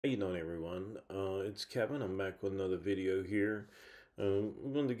How you doing, everyone? It's Kevin. I'm back with another video here.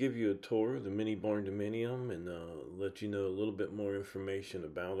 I'm going to give you a tour of the mini barndominium and let you know a little bit more information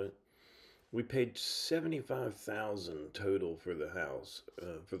about it. We paid $75,000 total for the house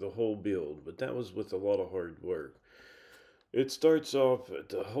for the whole build, but that was with a lot of hard work. It starts off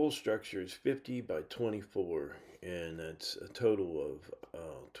the whole structure is 50 by 24, and that's a total of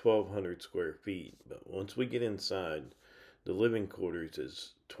 1,200 square feet. But once we get inside, the living quarters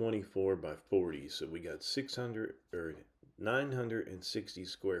is 24 by 40, so we got 600 or 960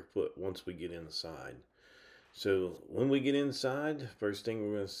 square foot once we get inside. So when we get inside, first thing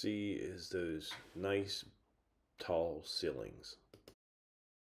we're going to see is those nice tall ceilings.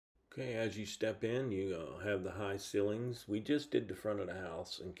 Okay, as you step in, you have the high ceilings. We just did the front of the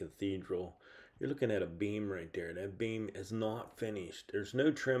house in Cathedral. You're looking at a beam right there. That beam is not finished. There's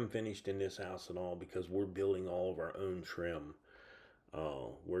no trim finished in this house at all because we're building all of our own trim.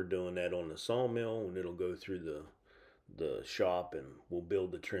 We're doing that on the sawmill, and it'll go through the shop, and we'll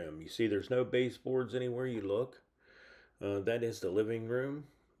build the trim. You see, there's no baseboards anywhere you look. That is the living room.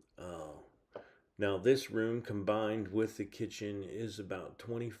 Now, this room combined with the kitchen is about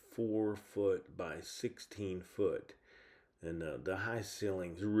 24 foot by 16 foot. And the high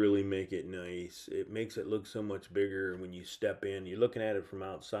ceilings really make it nice. It makes it look so much bigger when you step in. You're looking at it from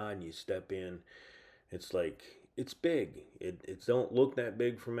outside and you step in. It's like, it's big. It don't look that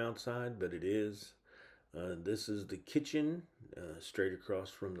big from outside, but it is. This is the kitchen, straight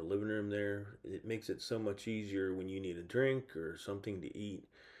across from the living room there. It makes it so much easier when you need a drink or something to eat.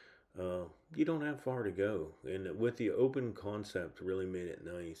 Uh, you don't have far to go. And with the open concept, really made it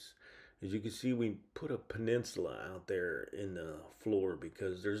nice. As you can see, we put a peninsula out there in the floor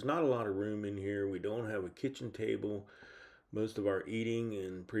because there's not a lot of room in here. We don't have a kitchen table. Most of our eating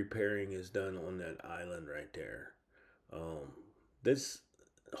and preparing is done on that island right there. Um, this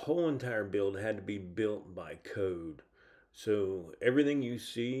whole entire build had to be built by code. So everything you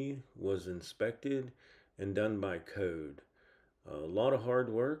see was inspected and done by code. A lot of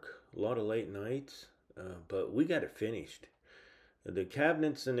hard work, a lot of late nights, but we got it finished. The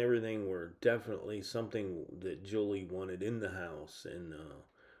cabinets and everything were definitely something that Julie wanted in the house, and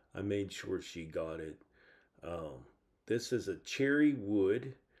I made sure she got it. Um, this is a cherry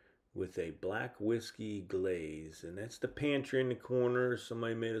wood with a black whiskey glaze, and that's the pantry in the corner.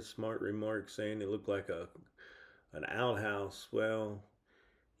 Somebody made a smart remark saying it looked like an outhouse. Well,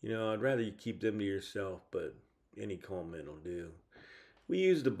 I'd rather you keep them to yourself, but any comment will do. We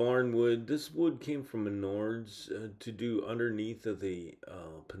used the barn wood. This wood came from Menards to do underneath of the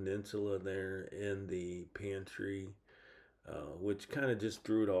peninsula there in the pantry, which kind of just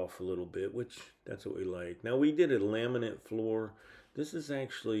threw it off a little bit, which that's what we like. Now we did a laminate floor. This is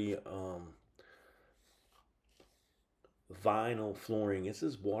actually vinyl flooring. This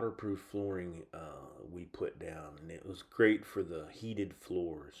is waterproof flooring we put down, and it was great for the heated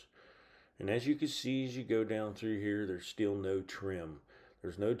floors. And as you can see, as you go down through here, there's still no trim.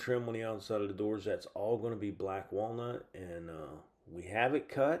 There's no trim on the outside of the doors. That's all going to be black walnut, and we have it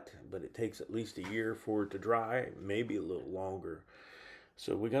cut, but it takes at least a year for it to dry, maybe a little longer.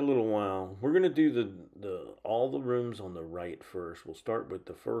 So we got a little while. We're going to do the all the rooms on the right first. We'll start with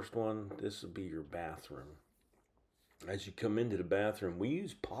the first one. This will be your bathroom. As you come into the bathroom, we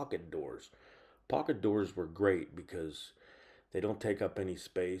use pocket doors. Pocket doors were great because they don't take up any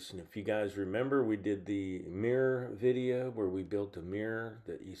space. And if you guys remember, we did the mirror video where we built a mirror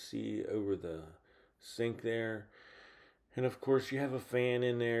that you see over the sink there. And of course, you have a fan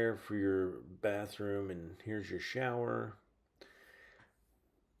in there for your bathroom, and here's your shower.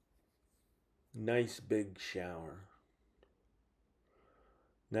 Nice big shower.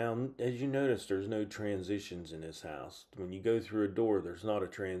 Now, as you notice, there's no transitions in this house. When you go through a door, there's not a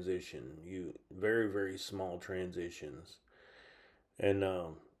transition. You very, very small transitions. And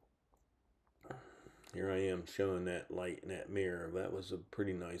here I am showing that light in that mirror. That was a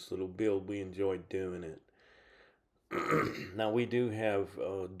pretty nice little build. We enjoyed doing it. Now we do have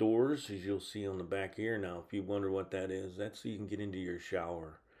doors, as you'll see on the back here. Now, if you wonder what that is, that's so you can get into your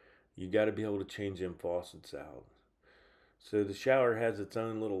shower. You got to be able to change them faucets out. So the shower has its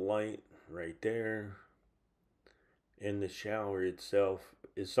own little light right there. And the shower itself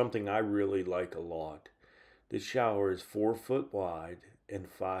is something I really like a lot. This shower is 4 foot wide and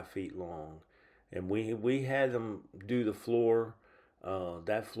 5 feet long. And we had them do the floor.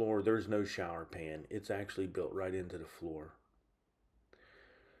 That floor, there's no shower pan. It's actually built right into the floor.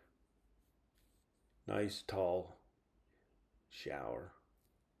 Nice tall shower.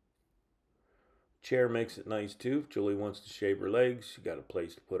 Chair makes it nice too. If Julie wants to shave her legs, she got a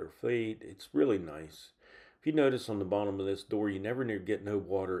place to put her feet. It's really nice. If you notice on the bottom of this door, you never get no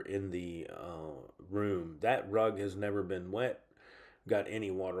water in the room. That rug has never been wet, got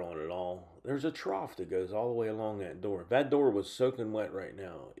any water on it at all. There's a trough that goes all the way along that door. If that door was soaking wet right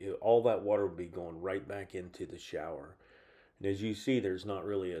now, all that water would be going right back into the shower. And as you see, there's not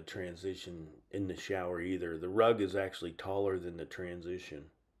really a transition in the shower either. The rug is actually taller than the transition.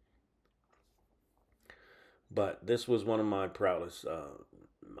 But this was one of my proudest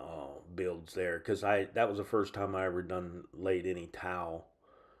builds there, because that was the first time I ever laid any towel.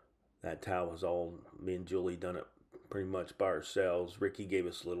 That towel was all me and Julie done it pretty much by ourselves. Ricky gave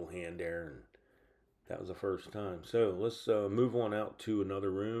us a little hand there, and that was the first time. So let's move on out to another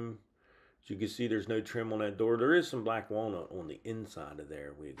room. As you can see, there's no trim on that door. There is some black walnut on the inside of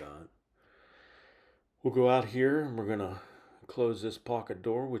there we got. We'll go out here and we're gonna close this pocket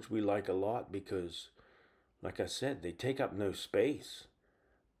door, which we like a lot because, like I said, they take up no space.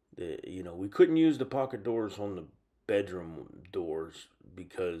 We couldn't use the pocket doors on the bedroom doors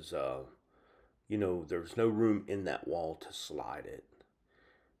because, there's no room in that wall to slide it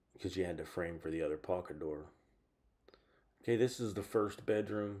because you had the frame for the other pocket door. Okay, this is the first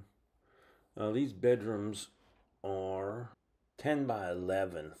bedroom. These bedrooms are 10 by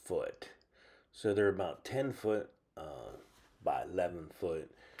 11 foot. So they're about 10 foot by 11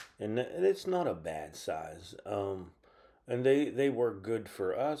 foot. And it's not a bad size. And they work good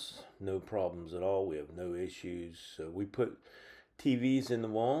for us. No problems at all. We have no issues. So we put TVs in the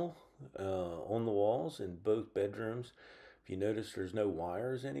wall, on the walls in both bedrooms. If you notice, there's no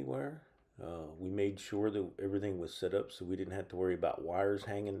wires anywhere. We made sure that everything was set up so we didn't have to worry about wires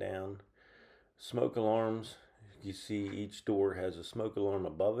hanging down. Smoke alarms. You see each door has a smoke alarm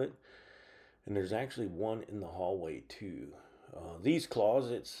above it. And there's actually one in the hallway too. These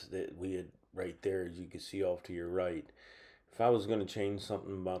closets that we had right there, as you can see off to your right, if I was going to change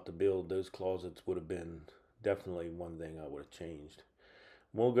something about the build, those closets would have been definitely one thing I would have changed.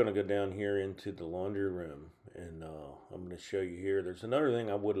 We're going to go down here into the laundry room, and I'm going to show you here. There's another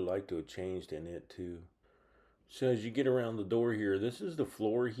thing I would have liked to have changed in it too. So as you get around the door here, this is the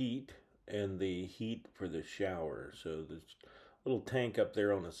floor heat and the heat for the shower. So this little tank up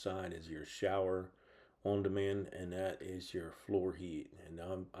there on the side is your shower on demand, and that is your floor heat. And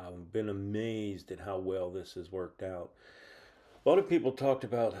I've been amazed at how well this has worked out. A lot of people talked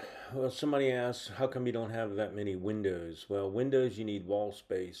about, well, somebody asked, how come you don't have that many windows? Well, windows, you need wall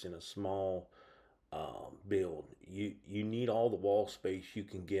space in a small build. You need all the wall space you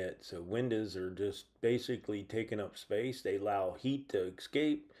can get. So windows are just basically taking up space. They allow heat to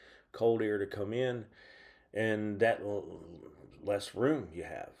escape, cold air to come in, and that less room you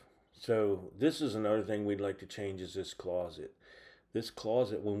have. So this is another thing we'd like to change, is this closet. This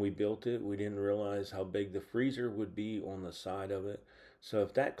closet, when we built it, we didn't realize how big the freezer would be on the side of it. So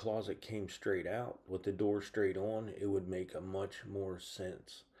if that closet came straight out with the door straight on, it would make a much more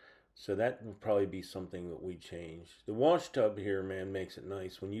sense. So that would probably be something that we change. The wash tub here, man, makes it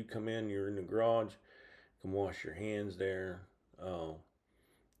nice. When you come in, you're in the garage, you can wash your hands there.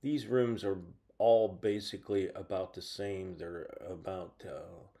 These rooms are all basically about the same. They're about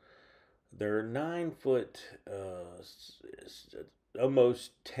they're 9 foot,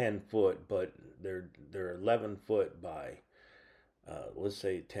 almost 10 foot, but they're 11 foot by let's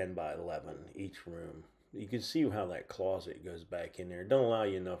say 10 by 11 each room. You can see how that closet goes back in there. It don't allow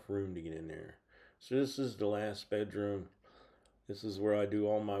you enough room to get in there. So this is the last bedroom. This is where I do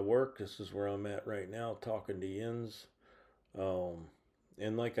all my work. This is where I'm at right now, talking to Jens.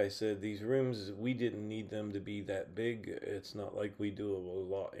 And like I said, these rooms, we didn't need them to be that big. It's not like we do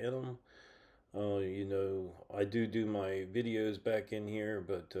a lot in them. I do my videos back in here,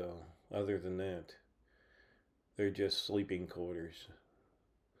 but other than that, they're just sleeping quarters.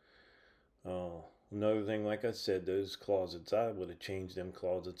 Another thing, like I said, those closets, I would have changed them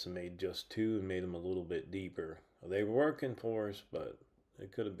closets and made just two and made them a little bit deeper. They were working for us, but they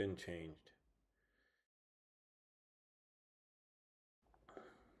could have been changed.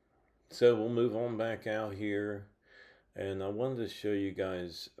 So we'll move on back out here, and I wanted to show you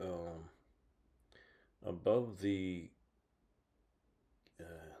guys above the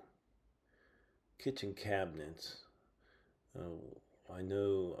kitchen cabinets. I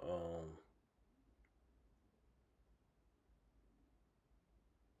know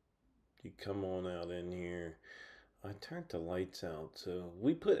you come on out in here. I turned the lights out, so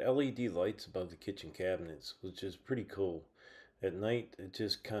we put LED lights above the kitchen cabinets, which is pretty cool. At night, it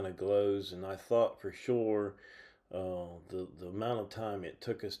just kind of glows, and I thought for sure the amount of time it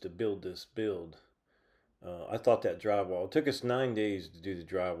took us to build this build. I thought that drywall, it took us 9 days to do the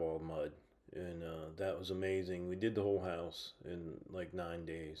drywall mud, and that was amazing. We did the whole house in like 9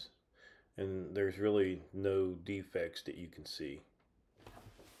 days. and there's really no defects that you can see.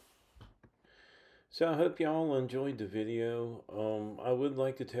 So I hope y'all enjoyed the video. I would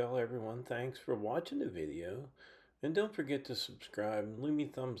like to tell everyone thanks for watching the video. And don't forget to subscribe. Leave me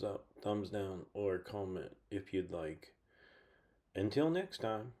thumbs up, thumbs down, or comment if you'd like. Until next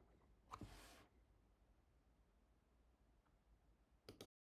time.